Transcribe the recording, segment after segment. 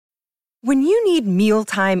When you need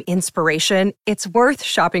mealtime inspiration, it's worth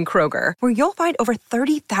shopping Kroger, where you'll find over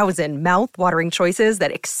 30,000 mouth-watering choices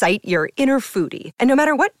that excite your inner foodie. And no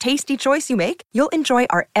matter what tasty choice you make, you'll enjoy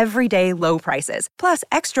our everyday low prices, plus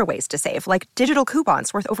extra ways to save, like digital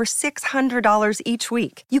coupons worth over $600 each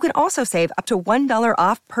week. You can also save up to $1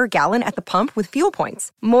 off per gallon at the pump with fuel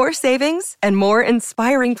points. More savings and more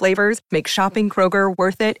inspiring flavors make shopping Kroger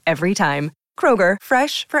worth it every time. Kroger,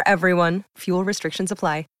 fresh for everyone. Fuel restrictions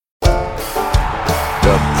apply.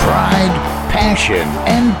 The pride, passion,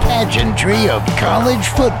 and pageantry of college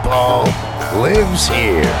football lives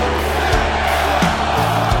here.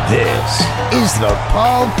 This is the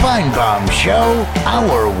Paul Feinbaum Show,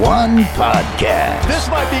 Hour 1 podcast. This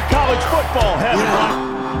might be college football heaven.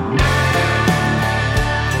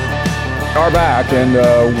 We are back, and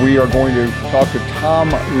we are going to talk to Tom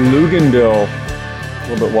Luginbill a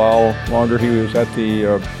little bit while longer. He was at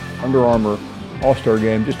the Under Armour All-Star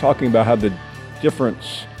game, just talking about how the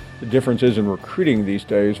difference is in recruiting these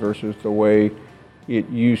days versus the way it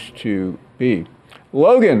used to be.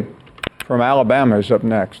 Logan from Alabama is up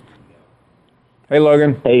next. Hey,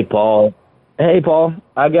 Logan. Hey, Paul.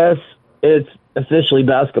 I guess it's officially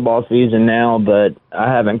basketball season now, but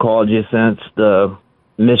I haven't called you since the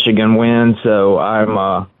Michigan win, so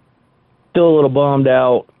I'm still a little bummed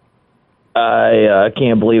out. I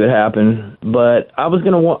can't believe it happened, but I was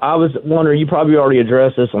wondering, you probably already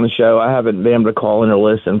addressed this on the show. I haven't been able to call in or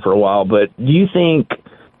listen for a while, but do you think,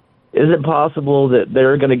 is it possible that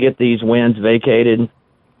they're going to get these wins vacated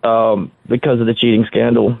because of the cheating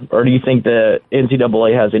scandal, or do you think that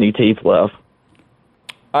NCAA has any teeth left?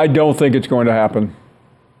 I don't think it's going to happen.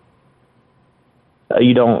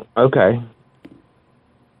 You don't? Okay.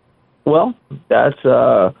 Well, that's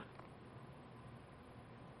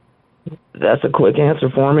a quick answer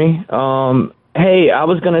for me. Hey, I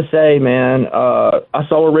was going to say, man, I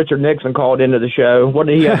saw where Richard Nixon called into the show. What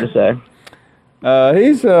did he have to say?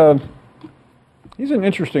 He's an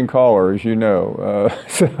interesting caller, as you know.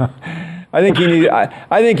 So I think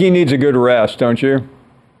he needs a good rest, don't you?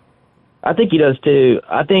 I think he does too.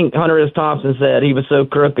 I think Hunter S. Thompson said he was so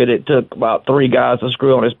crooked it took about 3 guys to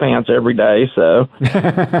screw on his pants every day. So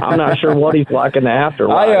I'm not sure what he's like in the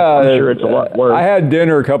afterlife. I'm sure it's a lot worse. I had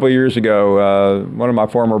dinner a couple of years ago. One of my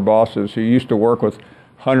former bosses who used to work with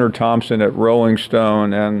Hunter Thompson at Rolling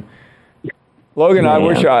Stone, and Logan, man.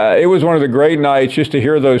 It was one of the great nights just to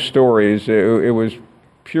hear those stories. It was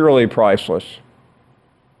purely priceless.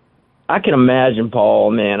 I can imagine,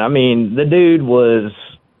 Paul, man. I mean, the dude was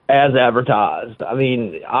as advertised. I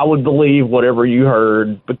mean, I would believe whatever you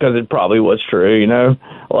heard because it probably was true, you know.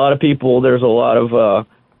 A lot of people, there's a lot of,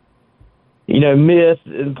 myth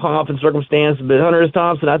and pomp and circumstance, but Hunter S.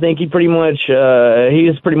 Thompson, I think he's pretty much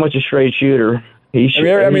a straight shooter.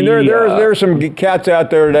 There's some cats out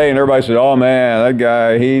there today, and everybody says, oh, man, that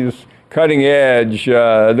guy, he's cutting edge.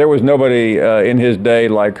 There was nobody in his day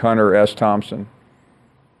like Hunter S. Thompson.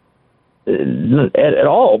 At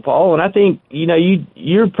all, Paul, and I think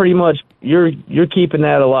you're pretty much you're keeping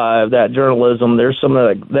that alive. That journalism, there's some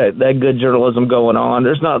of that good journalism going on.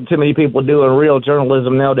 There's not too many people doing real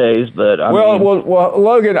journalism nowadays, but well,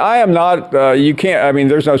 Logan, I am not. You can't. I mean,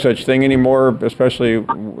 there's no such thing anymore, especially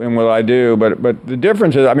in what I do. But the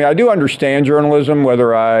difference is, I mean, I do understand journalism,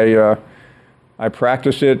 whether I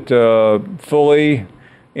practice it fully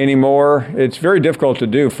anymore. It's very difficult to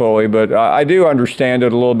do fully, but I do understand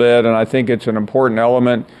it a little bit, and I think it's an important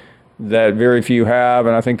element that very few have,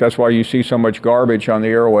 and I think that's why you see so much garbage on the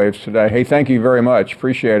airwaves today. Hey, thank you very much.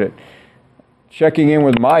 Appreciate it. Checking in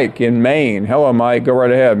with Mike in Maine. Hello, Mike. Go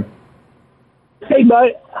right ahead. Hey,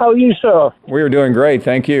 Mike. How are you, sir? We are doing great.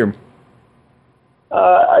 Thank you.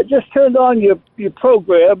 I just turned on your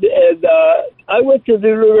program, and I went to the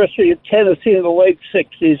University of Tennessee in the late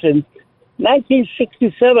 60s, and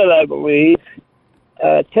 1967, I believe,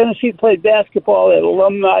 Tennessee played basketball at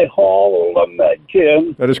Alumni Hall or Alumni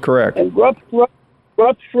Gym. That is correct. And Rupp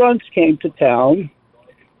Fronts came to town,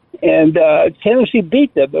 and Tennessee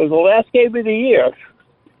beat them. It was the last game of the year.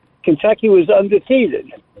 Kentucky was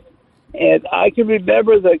undefeated. And I can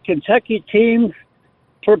remember the Kentucky team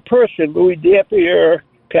per person, Louis Dampier,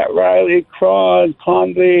 Pat Riley, Cron,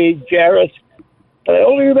 Conley, Jarrett. But I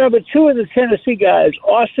only remember 2 of the Tennessee guys,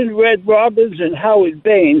 Austin Red Robbins and Howard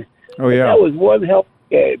Bain. Oh, yeah. That was one hell of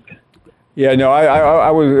a game. Yeah, no,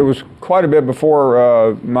 I was. It was quite a bit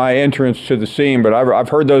before my entrance to the scene, but I've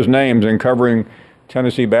heard those names in covering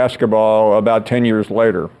Tennessee basketball about 10 years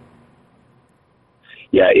later.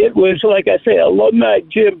 Yeah, it was, like I say, Alumni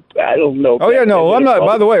Gym. I don't know. Oh, yeah, no, Alumni.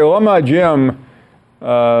 By the way, Alumni Gym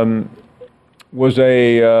was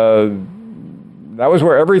a that was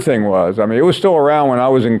where everything was. I mean, it was still around when I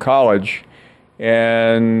was in college.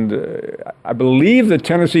 And I believe the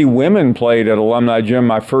Tennessee women played at Alumni Gym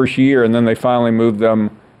my first year, and then they finally moved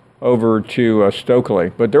them over to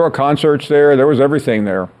Stokely. But there were concerts there. There was everything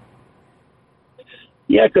there.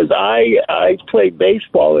 Yeah, because I played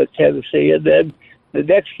baseball at Tennessee, and then the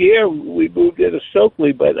next year we moved into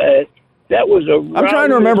Stokely. But that was I'm trying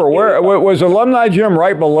to remember, where was Alumni Gym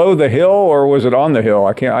right below the hill, or was it on the hill?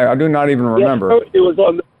 I do not even remember. Yes, it was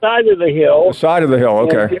on the side of the hill. The side of the hill,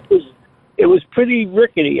 okay. It was pretty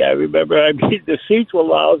rickety, I remember. I mean, the seats were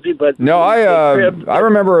lousy, but... No, I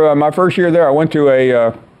remember my first year there, I went to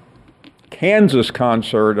a Kansas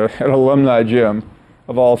concert at Alumni Gym,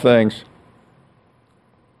 of all things.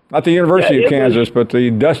 Not the University of Kansas, but the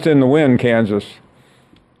Dust in the Wind, Kansas.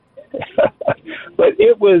 But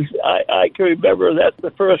it was, I can remember that's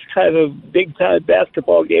the first kind of big-time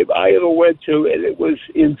basketball game I ever went to, and it was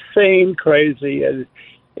insane crazy, and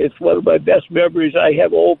it's one of my best memories. I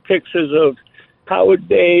have old pictures of Howard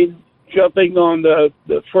Bain jumping on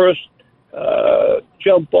the first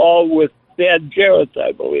jump ball with Dan Jarrett,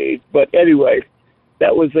 I believe. But anyway,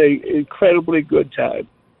 that was an incredibly good time.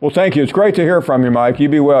 Well, thank you. It's great to hear from you, Mike. You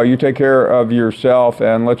be well. You take care of yourself,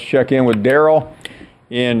 and let's check in with Daryl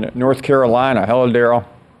in North Carolina. Hello, Daryl.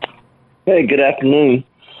 Hey, good afternoon.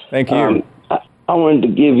 Thank you. I wanted to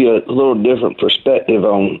give you a little different perspective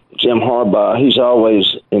on Jim Harbaugh. He's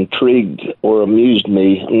always intrigued or amused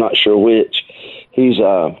me. I'm not sure which. He's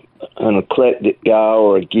an eclectic guy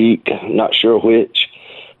or a geek, not sure which.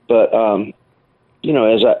 But,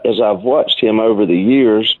 as I've watched him over the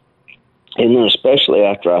years, and then especially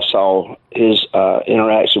after I saw his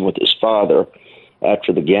interaction with his father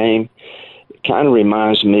after the game, it kind of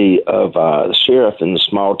reminds me of the sheriff in the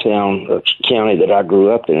small town or county that I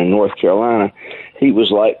grew up in North Carolina. He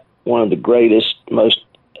was like one of the greatest, most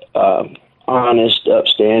honest,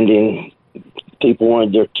 upstanding, people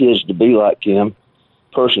wanted their kids to be like him,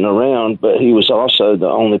 person around, but he was also the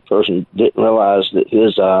only person that didn't realize that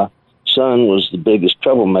his son was the biggest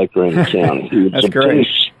troublemaker in the county. That's great.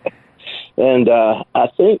 And I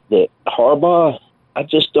think that Harbaugh, I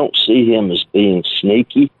just don't see him as being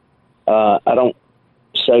sneaky. I don't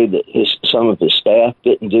say that some of his staff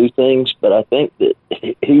didn't do things, but I think that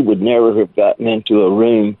he would never have gotten into a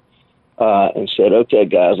room and said, okay,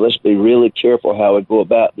 guys, let's be really careful how we go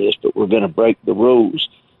about this, but we're going to break the rules.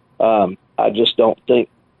 I just don't think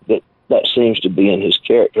that seems to be in his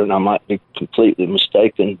character, and I might be completely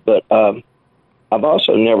mistaken. But I've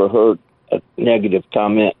also never heard a negative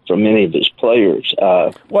comment from any of his players.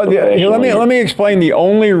 Let me explain the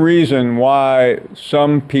only reason why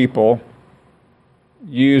some people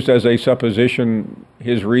used as a supposition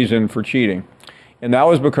his reason for cheating. And that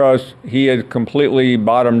was because he had completely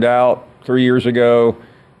bottomed out 3 years ago,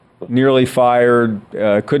 nearly fired,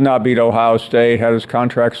 could not beat Ohio State, had his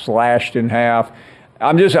contract slashed in half.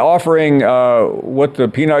 I'm just offering what the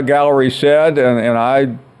peanut gallery said, and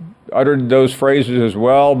I uttered those phrases as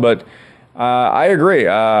well, but I agree.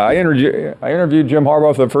 I interviewed Jim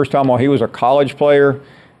Harbaugh for the first time while he was a college player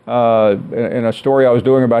in a story I was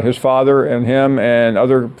doing about his father and him and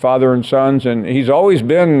other father and sons, and he's always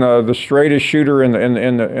been the straightest shooter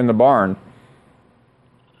in the barn.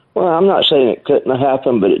 Well, I'm not saying it couldn't have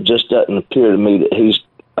happened, but it just doesn't appear to me that he's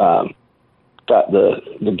got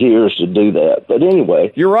the gears to do that. But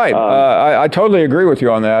anyway, you're right. I totally agree with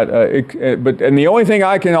you on that. But the only thing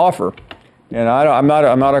I can offer, and I'm not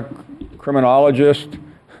a criminologist.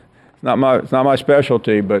 It's not my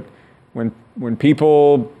specialty. But when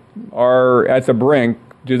people are at the brink,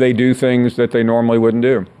 do they do things that they normally wouldn't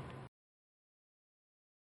do?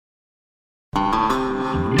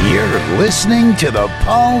 You're listening to the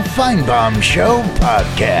Paul Feinbaum Show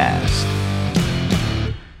podcast.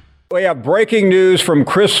 We have breaking news from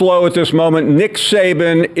Chris Lowe at this moment. Nick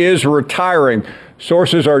Saban is retiring.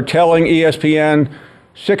 Sources are telling ESPN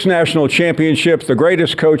 6 national championships, the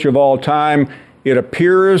greatest coach of all time. It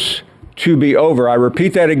appears to be over. I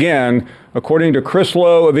repeat that again. According to Chris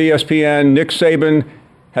Lowe of ESPN, Nick Saban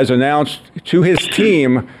has announced to his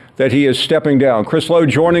team that he is stepping down. Chris Lowe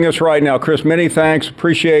joining us right now. Chris, many thanks.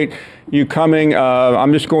 Appreciate you coming.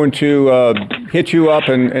 I'm just going to hit you up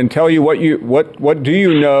and tell you what do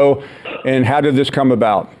you know and how did this come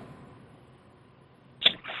about?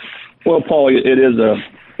 Well, Paul, it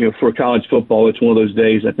is for college football, it's one of those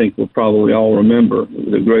days I think we'll probably all remember.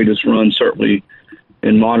 The greatest run certainly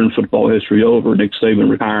in modern football history over. Nick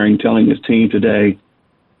Saban retiring, telling his team today.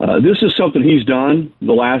 This is something he's done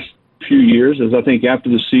the last few years, as I think after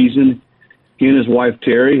the season, he and his wife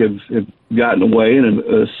Terry have gotten away and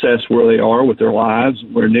assessed where they are with their lives,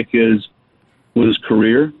 where Nick is with his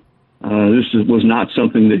career. Was not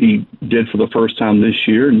something that he did for the first time this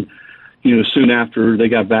year. And, soon after they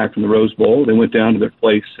got back from the Rose Bowl, they went down to their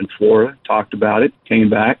place in Florida, talked about it, came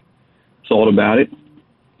back, thought about it.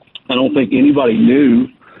 I don't think anybody knew,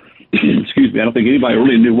 excuse me, I don't think anybody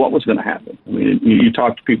really knew what was going to happen. I mean, you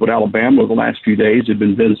talk to people at Alabama over the last few days, it's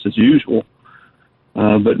been business as usual.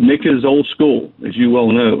 But Nick is old school, as you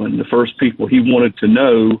well know, and the first people he wanted to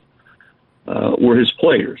know were his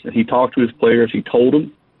players. And he talked to his players, he told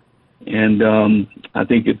them. And I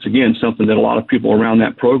think it's, again, something that a lot of people around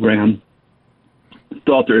that program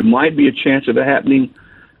thought there might be a chance of it happening,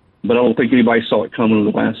 but I don't think anybody saw it coming in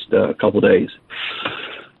the last couple of days.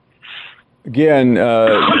 Again,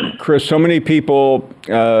 Chris, so many people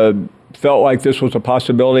felt like this was a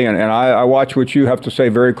possibility, and I watch what you have to say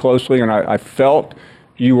very closely, and I felt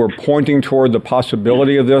you were pointing toward the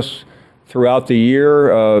possibility of this throughout the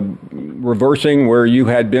year, reversing where you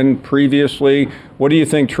had been previously. What do you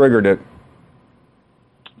think triggered it?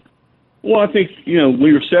 Well, I think, when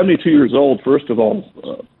you're 72 years old, first of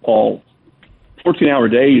all, Paul, 14-hour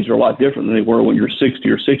days are a lot different than they were when you're 60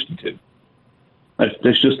 or 62.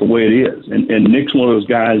 That's just the way it is. And Nick's one of those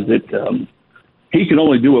guys that he can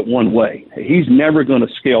only do it one way. He's never going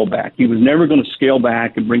to scale back. He was never going to scale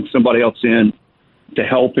back and bring somebody else in to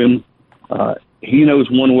help him. He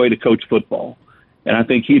knows one way to coach football. And I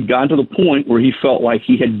think he'd gotten to the point where he felt like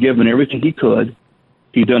he had given everything he could.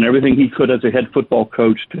 He'd done everything he could as a head football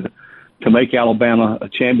coach to make Alabama a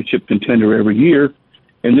championship contender every year.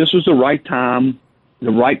 And this was the right time,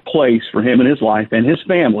 the right place for him in his life and his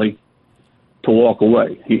family to walk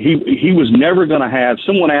away. He was never going to have –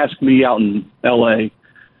 someone asked me out in L.A.,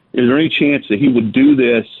 is there any chance that he would do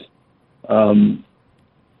this and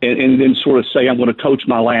then sort of say, I'm going to coach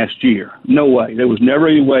my last year? No way. There was never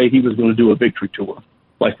any way he was going to do a victory tour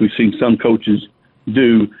like we've seen some coaches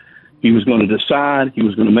do. He was going to decide, he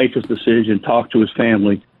was going to make his decision, talk to his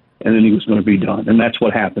family, and then he was going to be done. And that's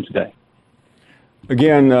what happened today.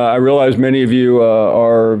 Again, I realize many of you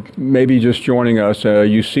are maybe just joining us.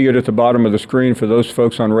 You see it at the bottom of the screen for those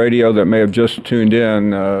folks on radio that may have just tuned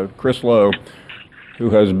in. Chris Lowe,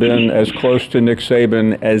 who has been as close to Nick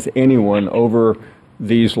Saban as anyone over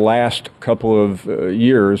these last couple of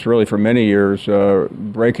years, really for many years,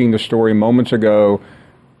 breaking the story moments ago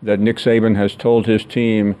that Nick Saban has told his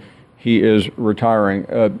team he is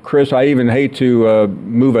retiring. Chris, I even hate to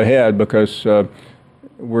move ahead because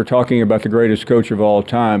we're talking about the greatest coach of all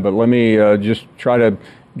time, but let me just try to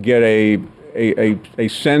get a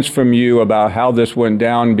sense from you about how this went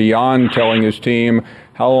down beyond telling his team.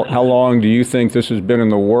 How long do you think this has been in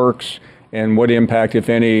the works, and what impact, if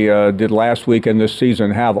any, did last week and this season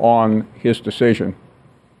have on his decision?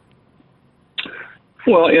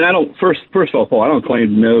 Well, and I don't, first of all, Paul, I don't claim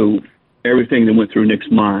to know everything that went through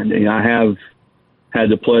Nick's mind. And I have had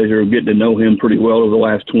the pleasure of getting to know him pretty well over the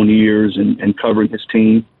last 20 years and covering his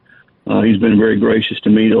team. He's been very gracious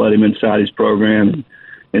to me to let him inside his program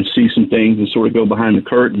and see some things and sort of go behind the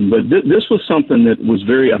curtain. But this was something that was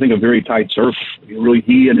a very tight circle. Really,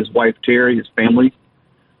 he and his wife, Terry, his family.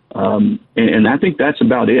 And I think that's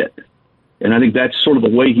about it. And I think that's sort of the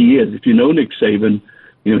way he is. If you know Nick Saban,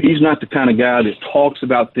 he's not the kind of guy that talks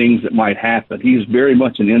about things that might happen. He's very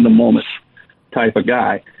much an in-the-moment type of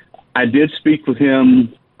guy. I did speak with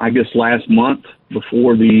him, I guess, last month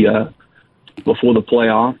before the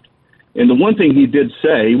playoff. And the one thing he did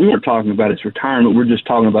say, we weren't talking about his retirement, we're just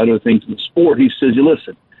talking about other things in the sport. He says,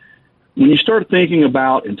 listen, when you start thinking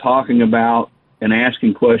about and talking about and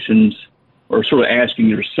asking questions or sort of asking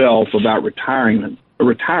yourself about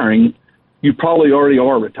retiring, you probably already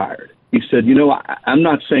are retired. He said, I'm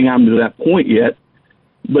not saying I'm to that point yet,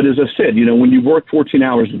 but as I said, when you work 14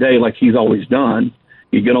 hours a day like he's always done,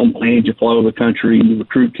 you get on planes, you fly over the country, you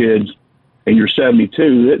recruit kids, and you're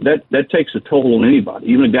 72, that takes a toll on anybody.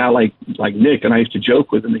 Even a guy like Nick, and I used to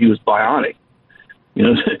joke with him that he was bionic.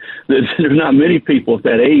 There's not many people at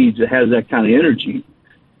that age that has that kind of energy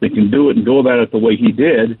that can do it and go about it the way he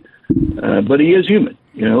did. But he is human,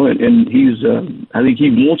 and he's, I think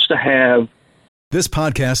he wants to have. This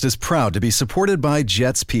podcast is proud to be supported by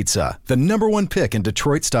Jets Pizza, the #1 pick in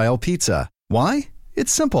Detroit-style pizza. Why?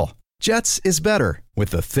 It's simple. Jets is better. With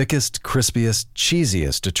the thickest, crispiest,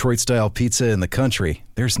 cheesiest Detroit-style pizza in the country,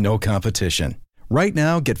 there's no competition. Right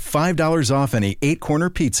now, get $5 off any 8-corner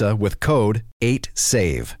pizza with code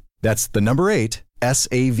 8SAVE. That's the number 8,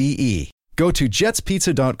 S-A-V-E. Go to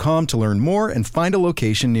jetspizza.com to learn more and find a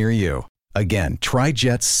location near you. Again, try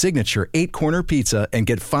Jet's signature 8-corner pizza and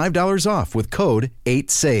get $5 off with code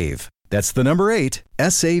 8SAVE. That's the number 8,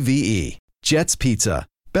 S-A-V-E. Jet's Pizza.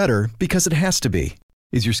 Better because it has to be.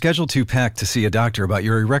 Is your schedule too packed to see a doctor about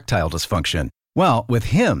your erectile dysfunction? Well, with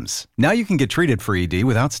Hims, now you can get treated for ED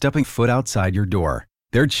without stepping foot outside your door.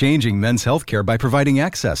 They're changing men's healthcare by providing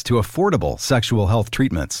access to affordable sexual health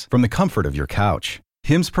treatments from the comfort of your couch.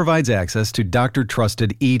 Hims provides access to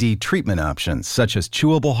doctor-trusted ED treatment options such as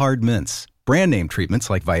chewable hard mints, brand name treatments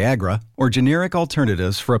like Viagra, or generic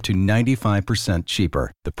alternatives for up to 95%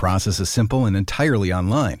 cheaper. The process is simple and entirely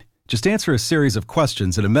online. Just answer a series of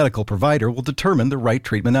questions and a medical provider will determine the right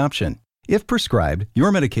treatment option. If prescribed,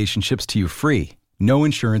 your medication ships to you free. No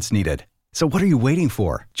insurance needed. So what are you waiting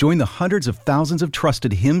for? Join the hundreds of thousands of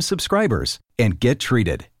trusted Hims subscribers and get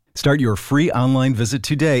treated. Start your free online visit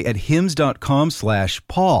today at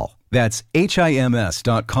hims.com/Paul. That's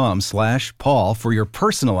HIMS.com/Paul for your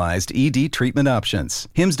personalized ED treatment options.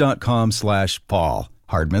 hims.com/Paul.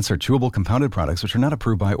 Hard mints are chewable compounded products which are not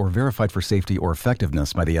approved by or verified for safety or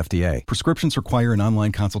effectiveness by the FDA. Prescriptions require an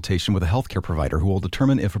online consultation with a healthcare provider who will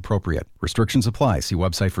determine if appropriate. Restrictions apply. See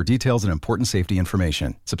website for details and important safety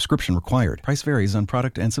information. Subscription required. Price varies on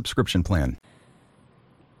product and subscription plan.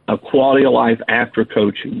 A quality of life after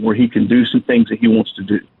coaching where he can do some things that he wants to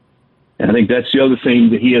do. And I think that's the other thing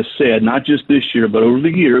that he has said, not just this year, but over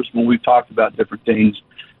the years when we've talked about different things,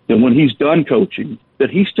 that when he's done coaching, that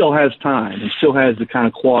he still has time and still has the kind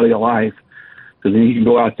of quality of life, because then he can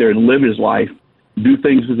go out there and live his life, do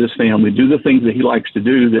things with his family, do the things that he likes to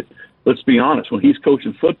do that, let's be honest, when he's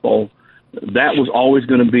coaching football, that was always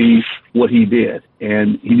going to be what he did.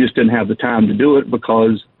 And he just didn't have the time to do it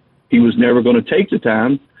because he was never going to take the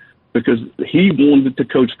time because he wanted to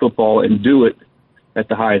coach football and do it at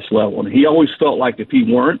the highest level. And he always felt like if he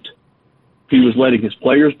weren't, he was letting his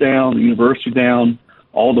players down, the university down,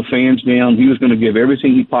 all the fans down. He was going to give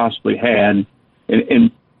everything he possibly had.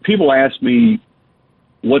 And people ask me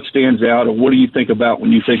what stands out or what do you think about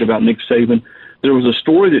when you think about Nick Saban. There was a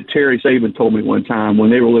story that Terry Saban told me one time when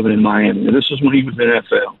they were living in Miami. And this was when he was in the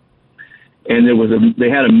NFL. And they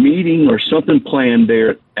had a meeting or something planned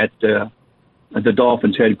there at the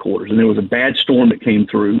Dolphins headquarters. And there was a bad storm that came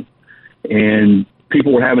through. And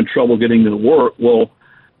people were having trouble getting to work. Well,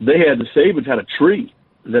 the Sabans had a tree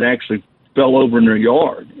that actually fell over in their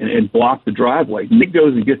yard and blocked the driveway. Nick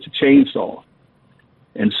goes and gets a chainsaw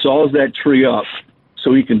and saws that tree up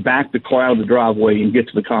so he can back the car out of the driveway and get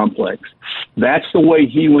to the complex. That's the way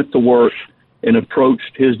he went to work and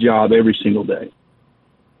approached his job every single day.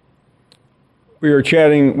 We were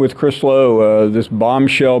chatting with Chris Lowe, this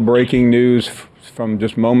bombshell breaking news from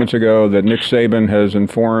just moments ago that Nick Saban has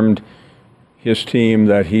informed his team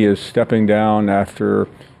that he is stepping down after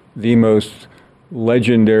the most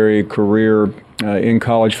legendary career in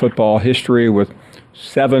college football history with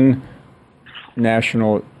 7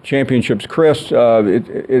 national championships. Chris,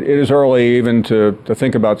 it is early even to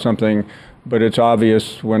think about something, but it's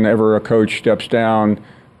obvious whenever a coach steps down,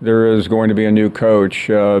 there is going to be a new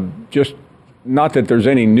coach. Just not that there's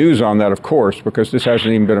any news on that, of course, because this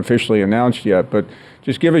hasn't even been officially announced yet, but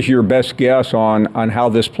just give us your best guess on how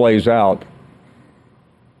this plays out.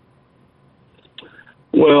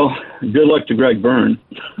 Well, good luck to Greg Byrne,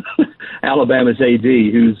 Alabama's AD,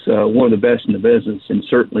 who's one of the best in the business, and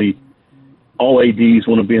certainly all ADs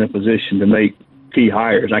want to be in a position to make key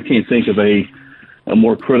hires. I can't think of a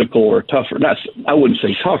more critical or tougher. I wouldn't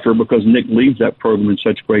say tougher because Nick leaves that program in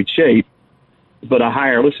such great shape, but a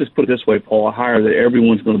hire, let's just put it this way, Paul, a hire that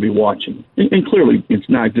everyone's going to be watching. And clearly it's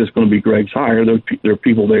not just going to be Greg's hire. There are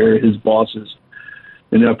people there, his bosses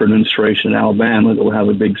in the upper administration in Alabama that will have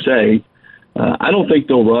a big say. I don't think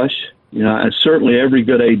they'll rush. Certainly every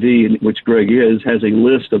good AD, which Greg is, has a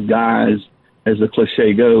list of guys, as the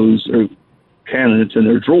cliche goes, or candidates in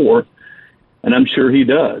their drawer, and I'm sure he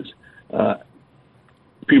does.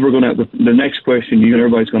 People are going to. The next question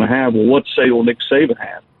everybody's going to have, well, what say will Nick Saban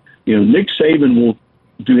have? Nick Saban will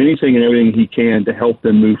do anything and everything he can to help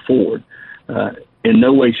them move forward. In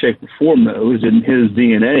no way, shape, or form, though, is in his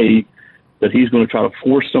DNA that he's going to try to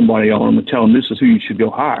force somebody on him and tell him this is who you should go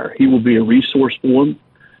hire. He will be a resource for him.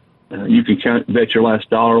 You can bet your last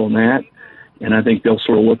dollar on that. And I think they'll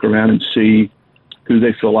sort of look around and see who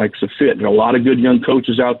they feel like is a fit. There are a lot of good young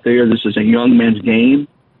coaches out there. This is a young man's game.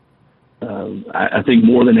 I think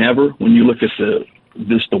more than ever, when you look at the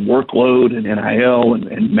workload and NIL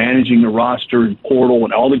and managing the roster and portal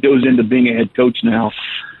and all that goes into being a head coach now,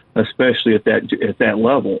 especially at that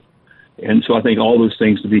level. And so I think all those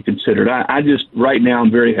things to be considered. I just, right now,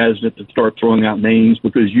 I'm very hesitant to start throwing out names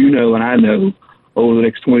because and I know over the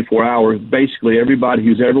next 24 hours, basically everybody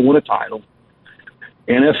who's ever won a title,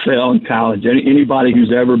 NFL and college, anybody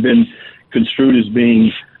who's ever been construed as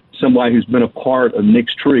being somebody who's been a part of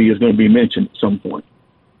Nick's tree is going to be mentioned at some point.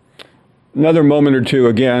 Another moment or two,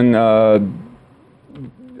 again,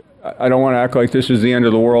 I don't want to act like this is the end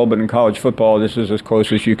of the world, but in college football, this is as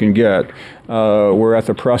close as you can get. We're at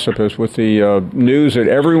the precipice with the news that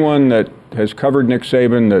everyone that has covered Nick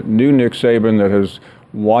Saban, that knew Nick Saban, that has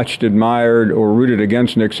watched, admired, or rooted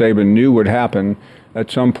against Nick Saban knew would happen.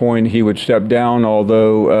 At some point, he would step down,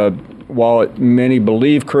 although while many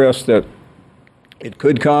believe, Chris, that it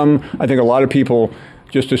could come, I think a lot of people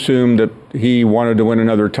just assumed that he wanted to win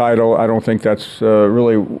another title. I don't think that's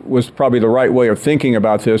really was probably the right way of thinking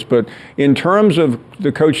about this. But in terms of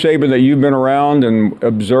the Coach Saban that you've been around and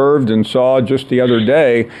observed and saw just the other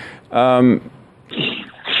day,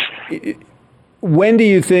 when do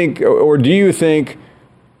you think, or do you think,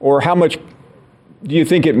 or how much do you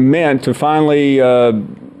think it meant to finally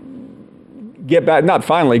get back, not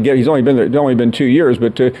finally get, he's only been there, it's only been 2 years,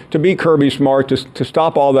 but to beat Kirby Smart, to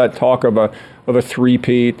stop all that talk of a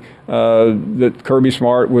three-peat, that Kirby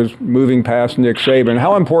Smart was moving past Nick Saban.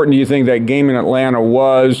 How important do you think that game in Atlanta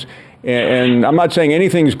was? And I'm not saying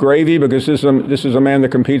anything's gravy, because this is a man that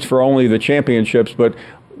competes for only the championships, but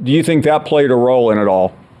do you think that played a role in it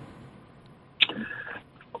all?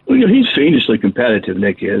 Well, he's fiendishly competitive,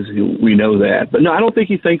 Nick is. We know that. But no, I don't think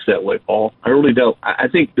he thinks that way, Paul. I really don't. I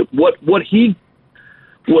think that what he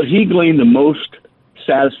gleaned the most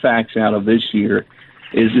satisfaction out of this year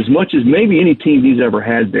is, as much as maybe any team he's ever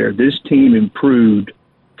had there, this team improved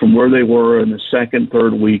from where they were in the second,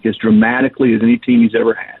 third week as dramatically as any team he's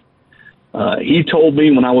ever had. He told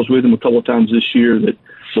me when I was with him a couple of times this year that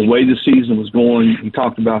the way the season was going, he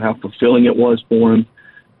talked about how fulfilling it was for him.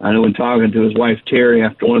 I know in talking to his wife, Terry,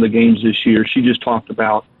 after one of the games this year, she just talked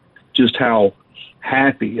about just how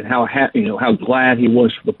happy and how glad he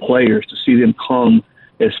was for the players to see them come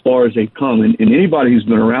as far as they've come. And anybody who's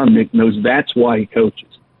been around Nick knows that's why he coaches.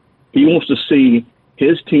 He wants to see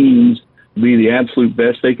his teams be the absolute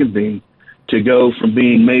best they can be, to go from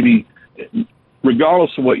being maybe,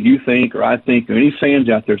 regardless of what you think or I think or any fans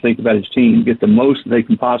out there think about his team, get the most that they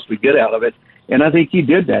can possibly get out of it. And I think he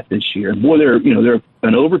did that this year. Boy, they're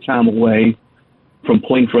an overtime away from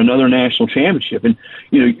playing for another national championship. And,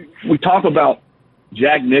 we talk about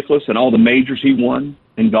Jack Nicklaus and all the majors he won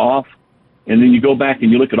in golf, and then you go back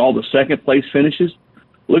and you look at all the second-place finishes.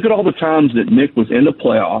 Look at all the times that Nick was in the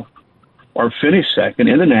playoff or finished second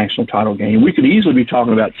in the national title game. We could easily be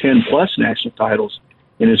talking about 10-plus national titles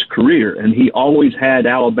in his career, and he always had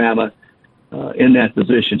Alabama in that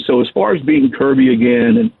position. So as far as beating Kirby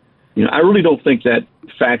again, and I really don't think that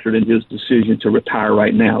factored in his decision to retire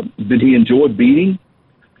right now. Did he enjoy beating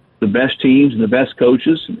the best teams and the best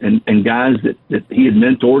coaches and guys that he had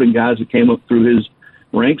mentored and guys that came up through his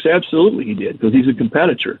ranks? Absolutely he did, because he's a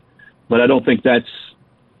competitor. But I don't think that's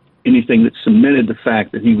anything that cemented the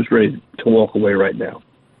fact that he was ready to walk away right now.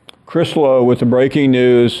 Chris Lowe with the breaking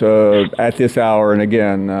news at this hour. And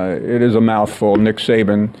again, it is a mouthful. Nick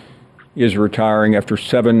Saban is retiring after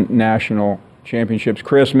 7 national championships.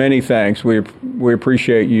 Chris, many thanks. We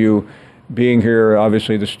appreciate you being here.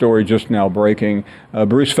 Obviously, the story just now breaking.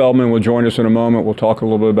 Bruce Feldman will join us in a moment. We'll talk a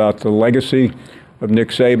little bit about the legacy of Nick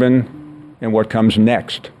Saban and what comes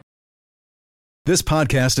next. This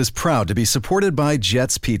podcast is proud to be supported by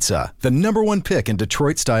Jets Pizza, the #1 pick in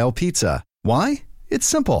Detroit-style pizza. Why? It's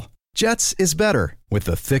simple. Jets is better. With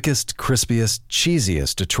the thickest, crispiest,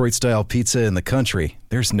 cheesiest Detroit-style pizza in the country,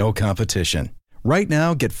 there's no competition. Right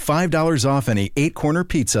now, get $5 off any 8-corner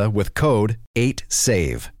pizza with code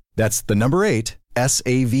 8SAVE. That's the number 8,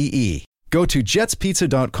 SAVE. Go to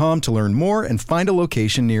jetspizza.com to learn more and find a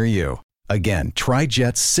location near you. Again, try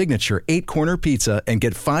Jet's signature 8-corner pizza and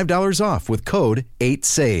get $5 off with code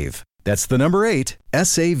 8SAVE. That's the number 8,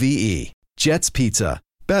 SAVE. Jet's Pizza.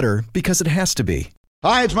 Better because it has to be.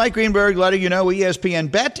 Hi, it's Mike Greenberg letting you know ESPN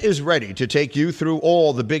Bet is ready to take you through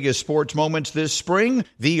all the biggest sports moments this spring.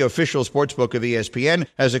 The official sportsbook of ESPN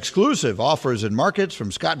has exclusive offers and markets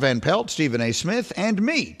from Scott Van Pelt, Stephen A. Smith, and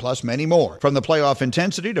me, plus many more. From the playoff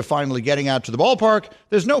intensity to finally getting out to the ballpark,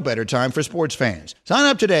 there's no better time for sports fans. Sign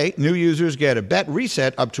up today. New users get a bet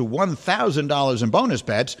reset up to $1,000 in bonus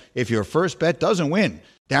bets if your first bet doesn't win.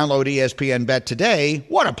 Download ESPN Bet today.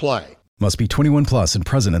 What a play. Must be 21 plus and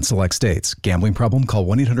present in select states. Gambling problem? Call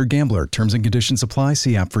 1-800-GAMBLER. Terms and conditions apply.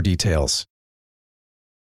 See app for details.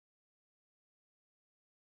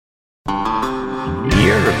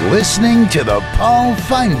 You're listening to the Paul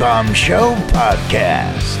Feinbaum Show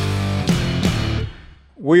podcast.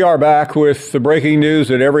 We are back with the breaking news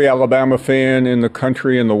that every Alabama fan in the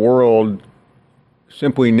country and the world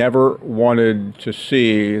simply never wanted to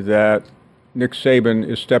see, that Nick Saban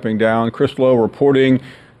is stepping down. Chris Lowe reporting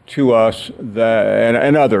to us that,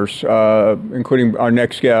 and others, including our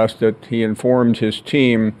next guest, that he informed his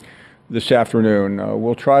team this afternoon.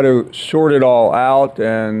 We'll try to sort it all out,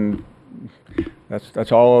 and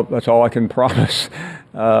that's all I can promise.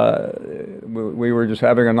 We were just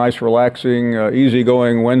having a nice, relaxing,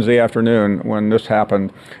 easygoing Wednesday afternoon when this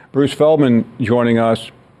happened. Bruce Feldman joining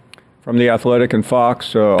us from The Athletic and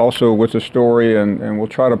Fox, also with the story, and we'll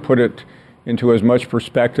try to put it into as much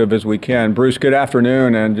perspective as we can. Bruce, good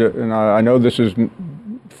afternoon, and I know this is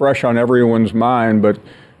fresh on everyone's mind, but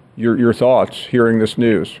your thoughts hearing this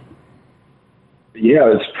news.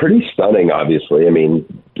 Yeah, it's pretty stunning, obviously. I mean,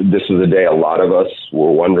 this is a day a lot of us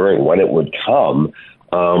were wondering when it would come.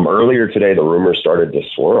 Earlier today, the rumors started to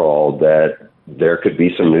swirl that there could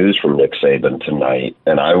be some news from Nick Saban tonight,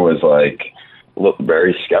 and I was like, look,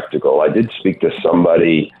 very skeptical. I did speak to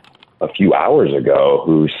somebody a few hours ago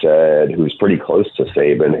who's pretty close to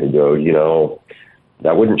Saban, who go,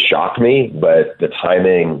 that wouldn't shock me, but the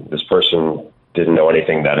timing, this person didn't know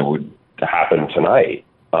anything that it would happen tonight.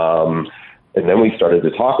 And then we started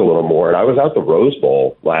to talk a little more, and I was at the Rose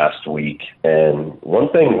Bowl last week, and one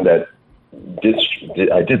thing that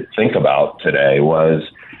I did think about today was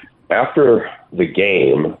after the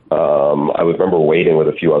game, I remember waiting with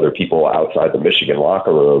a few other people outside the Michigan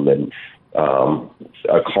locker room, and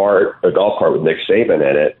a golf cart with Nick Saban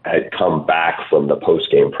in it had come back from the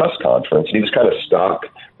post-game press conference, and he was kind of stuck.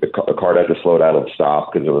 The cart had to slow down and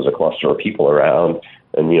stop because there was a cluster of people around,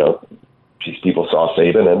 and these people saw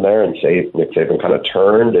Saban in there, and Nick Saban kind of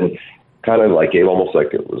turned and kind of like gave almost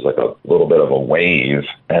like it was like a little bit of a wave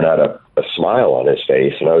and had a smile on his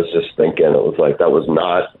face. And I was just thinking, it was like that was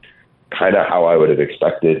not kind of how I would have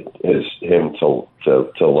expected him to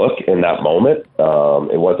look in that moment.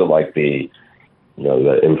 It wasn't like the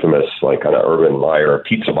infamous like kind of Urban Meyer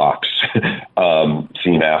pizza box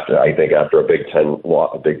scene after a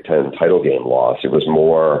Big Ten title game loss. It was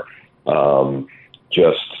more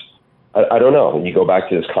just. I don't know. You go back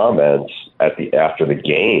to his comments after the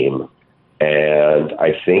game, and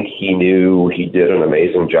I think he knew he did an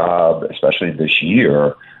amazing job, especially this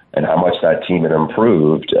year, and how much that team had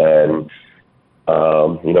improved. And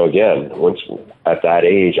again, once at that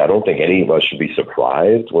age, I don't think any of us should be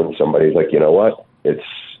surprised when somebody's like, you know what,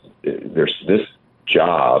 there's this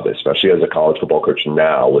job, especially as a college football coach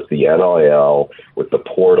now, with the NIL, with the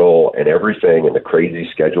portal, and everything, and the crazy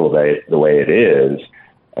schedule the way it is.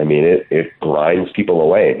 I mean, it grinds people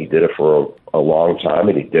away, and he did it for a long time,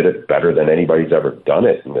 and he did it better than anybody's ever done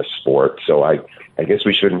it in this sport. So I guess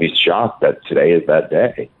we shouldn't be shocked that today is that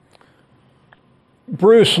day.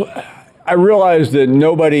 Bruce, I realize that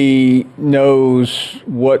nobody knows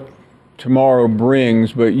what tomorrow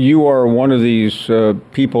brings, but you are one of these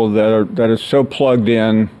people that is so plugged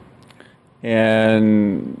in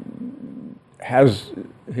and has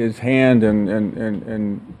his hand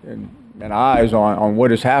and eyes on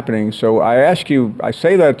what is happening. So I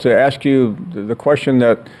say that to ask you the question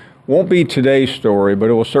that won't be today's story,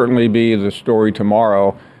 but it will certainly be the story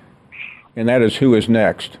tomorrow, and that is, who is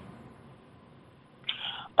next?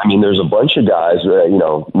 I mean, there's a bunch of guys,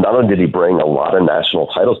 not only did he bring a lot of national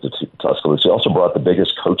titles to Tuscaloosa, he also brought the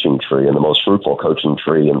biggest coaching tree and the most fruitful coaching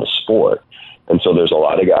tree in the sport. And so there's a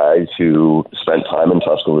lot of guys who spent time in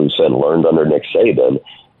Tuscaloosa and learned under Nick Saban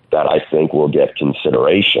that I think will get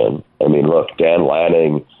consideration. I mean, look, Dan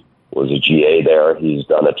Lanning was a GA there. He's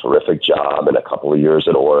done a terrific job in a couple of years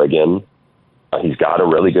at Oregon. He's got a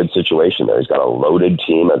really good situation there. He's got a loaded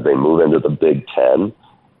team as they move into the Big Ten.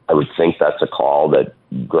 I would think that's a call that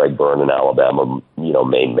Greg Byrne in Alabama,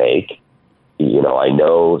 may make. I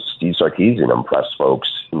know Steve Sarkisian impressed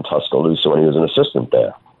folks in Tuscaloosa when he was an assistant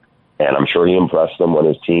there. And I'm sure he impressed them when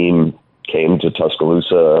his team came to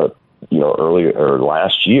Tuscaloosa earlier or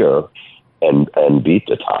last year and beat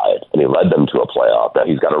the Tide, and he led them to a playoff. Now,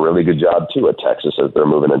 he's got a really good job too at Texas as they're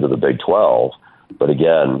moving into the Big 12. But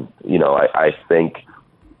again, I think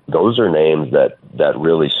those are names that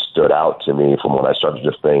really stood out to me from when I started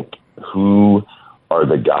to think, who are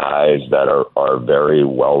the guys that are very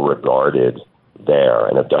well regarded there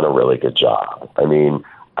and have done a really good job. I mean,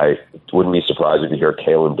 I wouldn't be surprised if you hear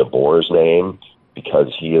Kalen DeBoer's name,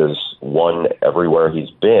 because he has won everywhere he's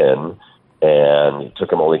been, and it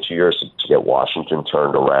him only 2 years to get Washington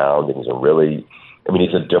turned around. And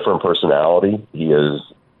he's a different personality. He has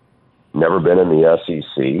never been in the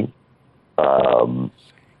SEC, and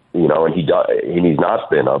he's not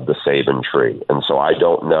been of the Saban tree. And so I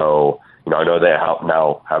don't know. I know they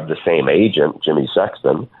now have the same agent, Jimmy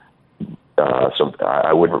Sexton, so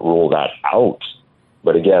I wouldn't rule that out.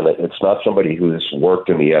 But again, it's not somebody who's worked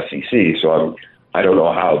in the SEC, so I don't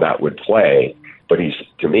know how that would play. But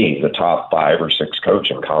to me, he's the top 5 or 6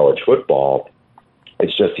 coach in college football.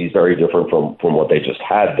 It's just he's very different from what they just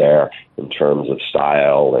had there in terms of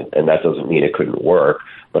style, and that doesn't mean it couldn't work.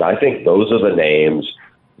 But I think those are the names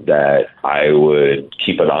that I would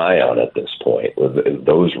keep an eye on at this point.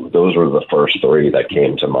 Those were the first three that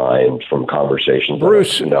came to mind from conversations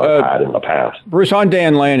Bruce, that I've had in the past. Bruce, on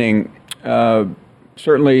Dan Lanning,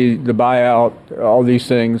 certainly the buyout, all these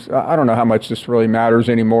things, I don't know how much this really matters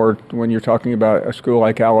anymore when you're talking about a school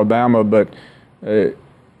like Alabama, but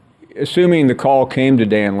assuming the call came to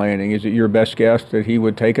Dan Lanning, is it your best guess that he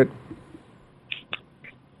would take it?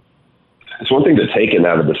 It's one thing to take it and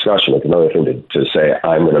have a discussion. It's another thing to say,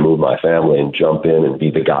 I'm going to move my family and jump in and be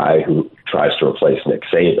the guy who tries to replace Nick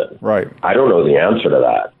Saban. Right. I don't know the answer to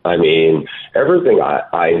that. I mean, everything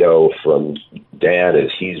I know from Dan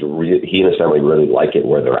is he and his family really like it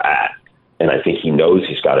where they're at. And I think he knows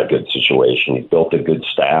he's got a good situation. He's built a good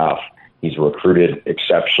staff. He's recruited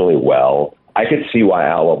exceptionally well. I could see why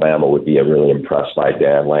Alabama would be really impressed by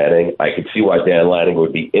Dan Lanning. I could see why Dan Lanning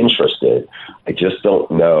would be interested. I just don't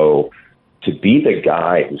know. To be the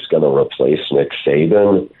guy who's going to replace Nick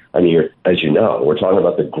Saban, I mean, as you know, we're talking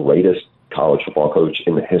about the greatest college football coach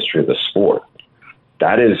in the history of the sport.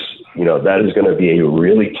 That is going to be a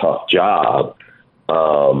really tough job.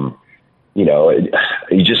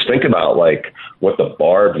 You just think about like what the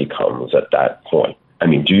bar becomes at that point. I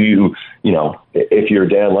mean, if you're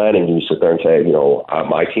Dan Lanning, you sit there and say,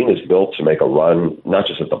 my team is built to make a run, not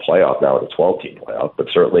just at the playoff now, at the 12-team playoff, but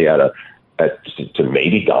certainly to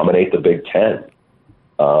maybe dominate the Big Ten.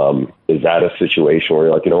 Is that a situation where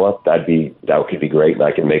you're like, you know what, that could be great, and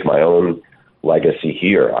I can make my own legacy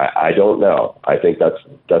here? I don't know. I think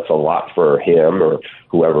that's a lot for him or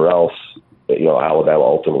whoever else Alabama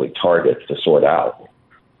ultimately targets to sort out.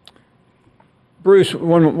 Bruce,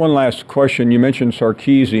 one last question. You mentioned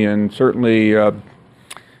Sarkisian. Certainly,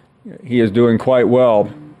 he is doing quite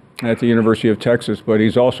well at the University of Texas, but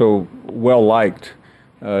he's also well liked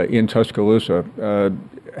in Tuscaloosa.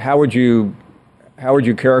 How would you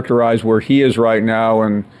characterize where he is right now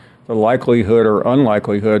and the likelihood or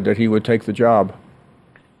unlikelihood that he would take the job?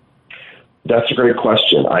 That's a great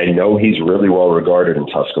question. I know he's really well regarded in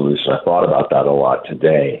Tuscaloosa. I thought about that a lot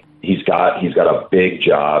today. He's got a big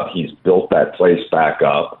job. He's built that place back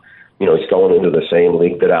up. He's going into the same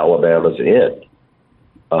league that Alabama's in.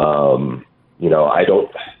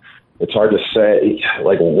 It's hard to say,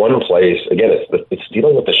 like one place, again, it's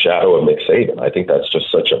dealing with the shadow of Nick Saban. I think that's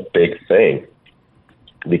just such a big thing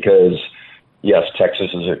because, yes,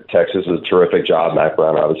 Texas is a terrific job. Mac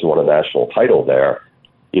Brown obviously won a national title there.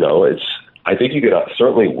 I think you could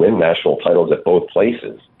certainly win national titles at both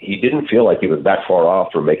places. He didn't feel like he was that far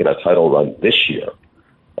off from making a title run this year.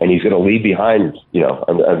 And he's going to leave behind,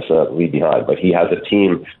 I'm not leave behind, but he has a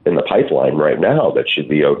team in the pipeline right now that should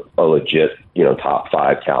be a legit, top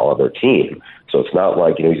 5 caliber team. So it's not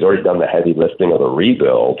like, he's already done the heavy lifting of the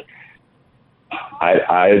rebuild.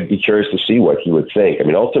 I'd be curious to see what he would think. I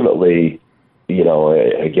mean, ultimately,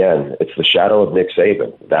 again, it's the shadow of Nick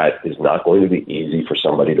Saban. That is not going to be easy for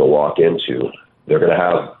somebody to walk into. They're going to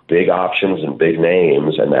have big options and big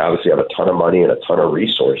names, and they obviously have a ton of money and a ton of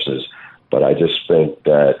resources. But I just think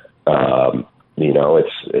that,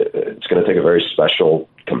 it's going to take a very special,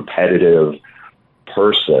 competitive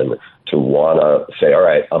person to want to say, all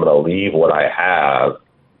right, I'm going to leave what I have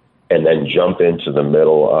and then jump into the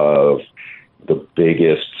middle of the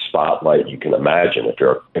biggest spotlight you can imagine if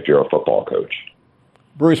you're a football coach.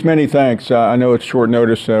 Bruce, many thanks. I know it's short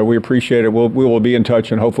notice. We appreciate it. We will be in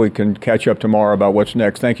touch and hopefully can catch up tomorrow about what's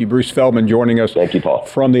next. Thank you. Bruce Feldman joining us. Thank you, Paul.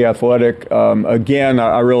 From The Athletic. Again,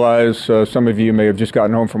 I realize some of you may have just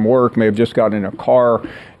gotten home from work, may have just gotten in a car,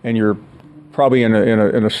 and you're probably in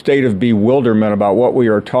a state of bewilderment about what we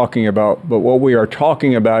are talking about. But what we are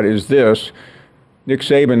talking about is this. Nick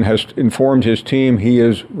Saban has informed his team he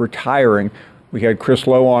is retiring. We had Chris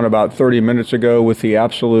Lowe on about 30 minutes ago with the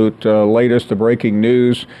absolute latest, the breaking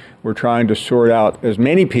news. We're trying to sort out as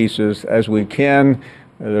many pieces as we can.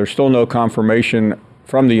 There's still no confirmation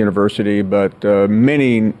from the university, but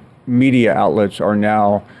many media outlets are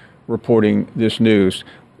now reporting this news.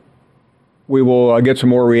 We will get some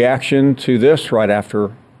more reaction to this right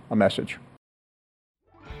after a message.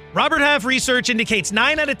 Robert Half research indicates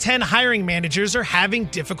 9 out of 10 hiring managers are having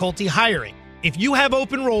difficulty hiring. If you have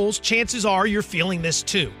open roles, chances are you're feeling this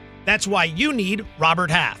too. That's why you need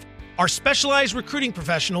Robert Half. Our specialized recruiting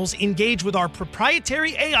professionals engage with our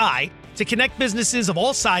proprietary AI to connect businesses of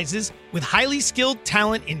all sizes with highly skilled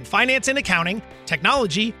talent in finance and accounting,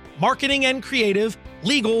 technology, marketing and creative,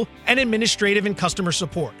 legal, and administrative and customer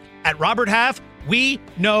support. At Robert Half, we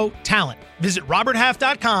know talent. Visit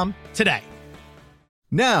roberthalf.com today.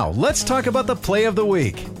 Now, let's talk about the play of the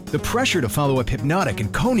week. The pressure to follow up Hypnotic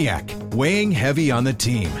and Cognac, weighing heavy on the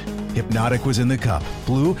team. Hypnotic was in the cup,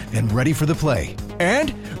 blue, and ready for the play.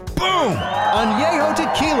 And boom! Añejo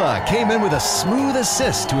Tequila came in with a smooth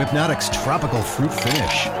assist to Hypnotic's tropical fruit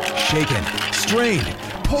finish. Shaken, strained,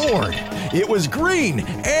 poured. It was green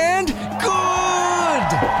and good!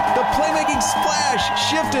 The playmaking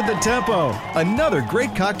splash shifted the tempo. Another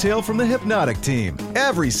great cocktail from the Hypnotic team.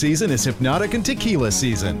 Every season is Hypnotic and Tequila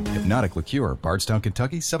season. Hypnotic Liqueur, Bardstown,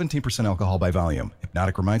 Kentucky, 17% alcohol by volume.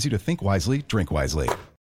 Hypnotic reminds you to think wisely, drink wisely.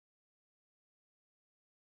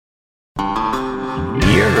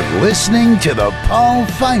 You're listening to the Paul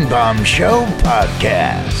Feinbaum Show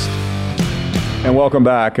podcast. And welcome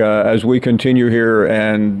back as we continue here.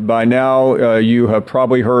 And by now, you have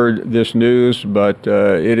probably heard this news, but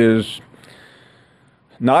it is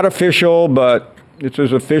not official, but it's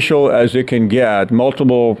as official as it can get.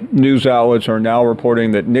 Multiple news outlets are now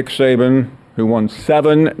reporting that Nick Saban, who won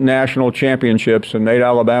 7 national championships and made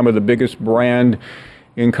Alabama the biggest brand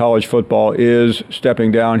in college football, is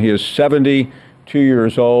stepping down. He is 72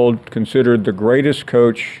 years old, considered the greatest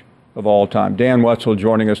coach of all time. Dan Wetzel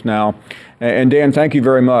joining us now. And Dan, thank you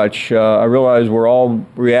very much. I realize we're all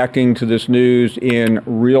reacting to this news in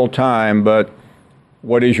real time, but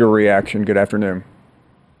what is your reaction? Good afternoon.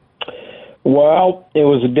 Well, it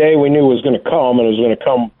was a day we knew was going to come, and it was going to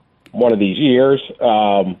come one of these years.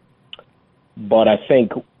 But I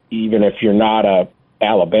think even if you're not a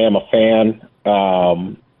Alabama fan,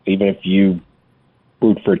 even if you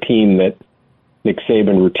root for a team that Nick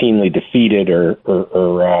Saban routinely defeated or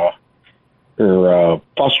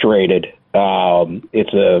frustrated,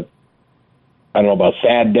 it's a, I don't know about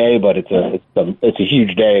sad day, but it's a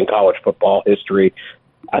huge day in college football history.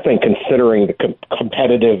 I think considering the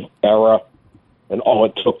competitive era and all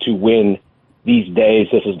it took to win these days,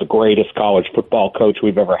 this is the greatest college football coach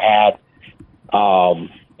we've ever had.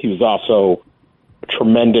 He was also a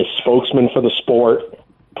tremendous spokesman for the sport,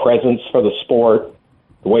 presence for the sport,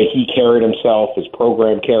 the way he carried himself, his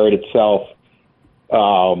program carried itself,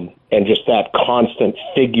 and just that constant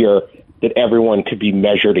figure that everyone could be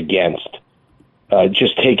measured against.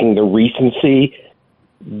 Just taking the recency,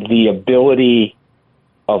 the ability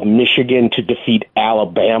of Michigan to defeat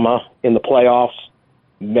Alabama in the playoffs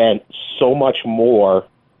meant so much more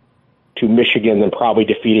to Michigan than probably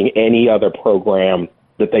defeating any other program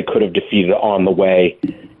that they could have defeated on the way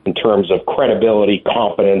in terms of credibility,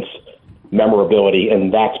 confidence, memorability,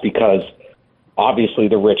 and that's because obviously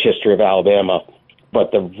the rich history of Alabama,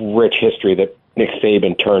 but the rich history that Nick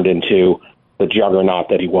Saban turned into the juggernaut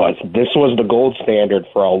that he was. This was the gold standard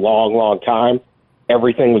for a long, long time.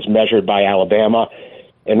 Everything was measured by Alabama,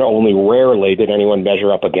 and only rarely did anyone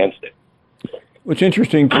measure up against it. What's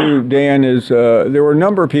interesting too, Dan, is there were a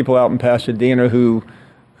number of people out in Pasadena who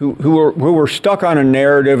were stuck on a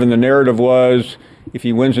narrative, and the narrative was if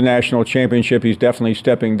he wins a national championship, he's definitely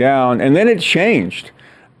stepping down. And then it changed.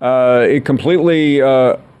 It completely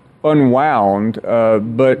unwound.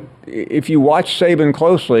 But if you watch Saban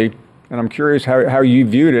closely, and I'm curious how you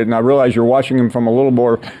viewed it, and I realize you're watching him from a little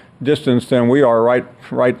more distance than we are,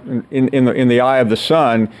 right in the eye of the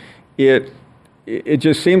sun. It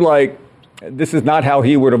just seemed like this is not how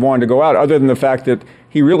he would have wanted to go out, other than the fact that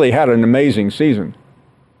he really had an amazing season.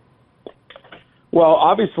 Well,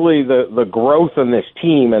 obviously the growth in this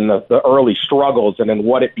team and the early struggles and then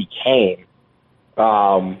what it became,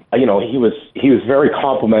 he was very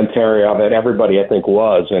complimentary of it. Everybody, I think,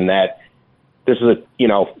 was, and that this is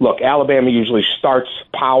look, Alabama usually starts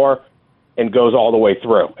power and goes all the way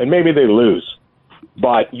through, and maybe they lose,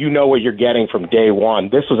 but you know what you're getting from day one.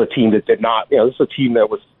 This was a team that did not, this is a team that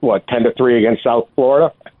was 10-3 against South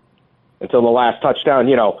Florida until the last touchdown.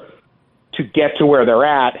 To get to where they're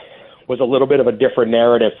at was a little bit of a different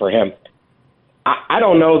narrative for him. I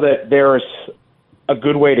don't know that there's a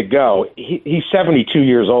good way to go. He's 72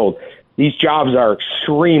 years old. These jobs are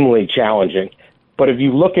extremely challenging. But if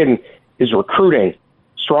you look in his recruiting,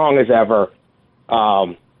 strong as ever,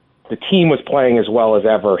 the team was playing as well as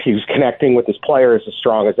ever. He was connecting with his players as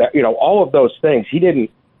strong as that. All of those things. He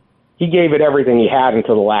gave it everything he had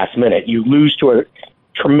until the last minute. You lose to a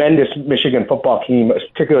tremendous Michigan football team,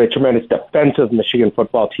 particularly a tremendous defensive Michigan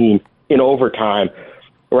football team in overtime,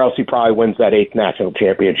 or else he probably wins that 8th national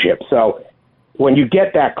championship. So when you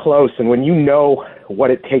get that close and when you know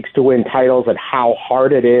what it takes to win titles and how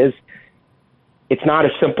hard it is, it's not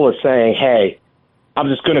as simple as saying, hey, I'm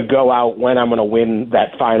just going to go out when I'm going to win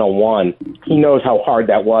that final one. He knows how hard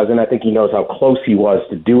that was, and I think he knows how close he was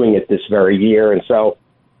to doing it this very year. And so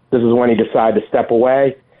this is when he decided to step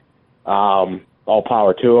away. All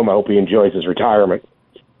power to him. I hope he enjoys his retirement.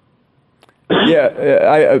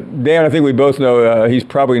 Yeah, Dan, I think we both know he's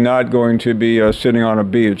probably not going to be sitting on a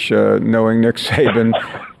beach, knowing Nick Saban.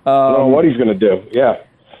 Know what he's going to do, yeah.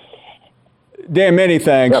 Dan, many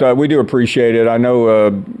thanks. Yep. We do appreciate it. I know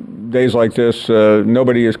days like this,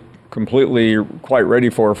 nobody is completely quite ready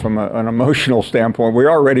for it from an emotional standpoint. We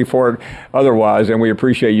are ready for it otherwise, and we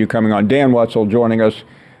appreciate you coming on. Dan Wetzel joining us,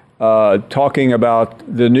 talking about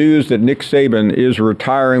the news that Nick Saban is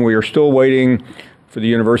retiring. We are still waiting for the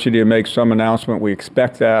university to make some announcement. We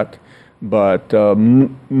expect that, but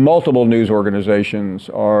multiple news organizations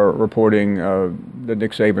are reporting that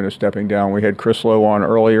Nick Saban is stepping down. We had Chris Lowe on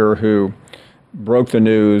earlier, who broke the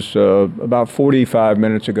news about 45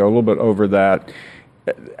 minutes ago, a little bit over that.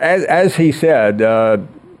 As he said,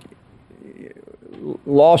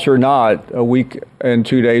 loss or not, a week and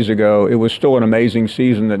 2 days ago, it was still an amazing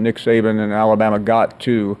season that Nick Saban and Alabama got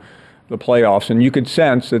to the playoffs. And you could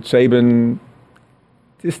sense that Saban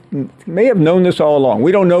just may have known this all along.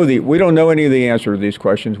 We don't know any of the answer to these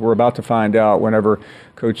questions. We're about to find out whenever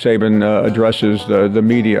Coach Saban addresses the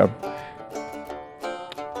media.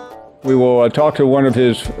 We will talk to one of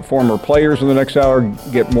his former players in the next hour,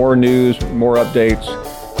 get more news, more updates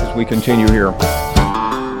as we continue here.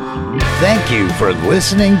 Thank you for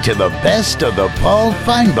listening to the Best of the Paul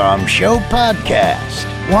Feinbaum Show podcast.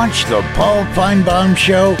 Watch the Paul Feinbaum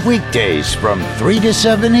Show weekdays from 3 to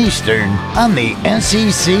 7 Eastern on the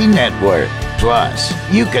SEC Network. Plus,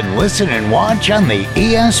 you can listen and watch on the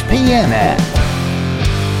ESPN app.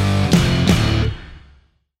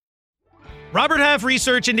 Robert Half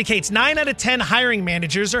research indicates 9 out of 10 hiring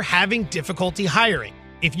managers are having difficulty hiring.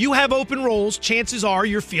 If you have open roles, chances are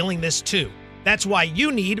you're feeling this too. That's why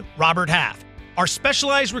you need Robert Half. Our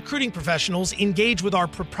specialized recruiting professionals engage with our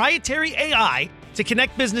proprietary AI to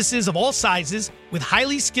connect businesses of all sizes with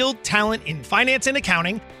highly skilled talent in finance and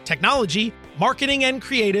accounting, technology, marketing and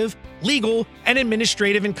creative, legal, and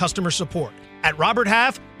administrative and customer support. At Robert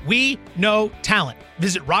Half, we know talent.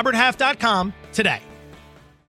 Visit roberthalf.com today.